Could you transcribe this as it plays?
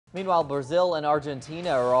Meanwhile, Brazil and Argentina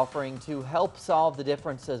are offering to help solve the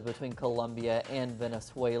differences between Colombia and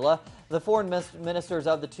Venezuela. The foreign ministers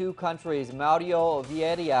of the two countries, Mario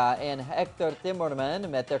Vieira and Hector Timerman,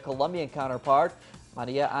 met their Colombian counterpart,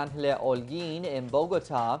 María Holguin, in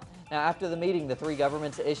Bogota. Now, after the meeting, the three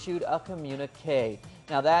governments issued a communique.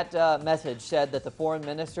 Now, that message said that the foreign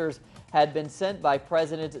ministers had been sent by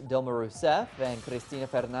President Dilma Rousseff and Cristina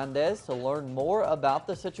Fernandez to learn more about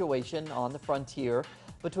the situation on the frontier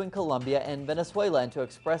between Colombia and Venezuela and to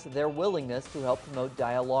express their willingness to help promote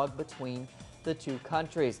dialogue between the two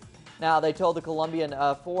countries. Now, they told the Colombian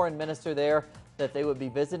foreign minister there that they would be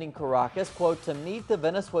visiting Caracas, quote, to meet the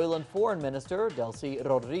Venezuelan foreign minister, Delcy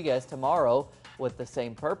Rodriguez, tomorrow with the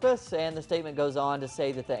same purpose. And the statement goes on to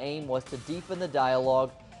say that the aim was to deepen the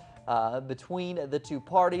dialogue between the two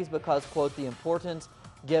parties because, quote, the importance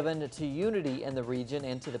given to unity in the region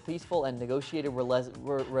and to the peaceful and negotiated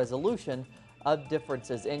resolution of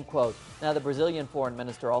differences, end quote. Now, the Brazilian foreign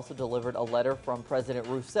minister also delivered a letter from President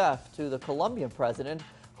Rousseff to the Colombian president,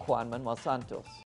 Juan Manuel Santos.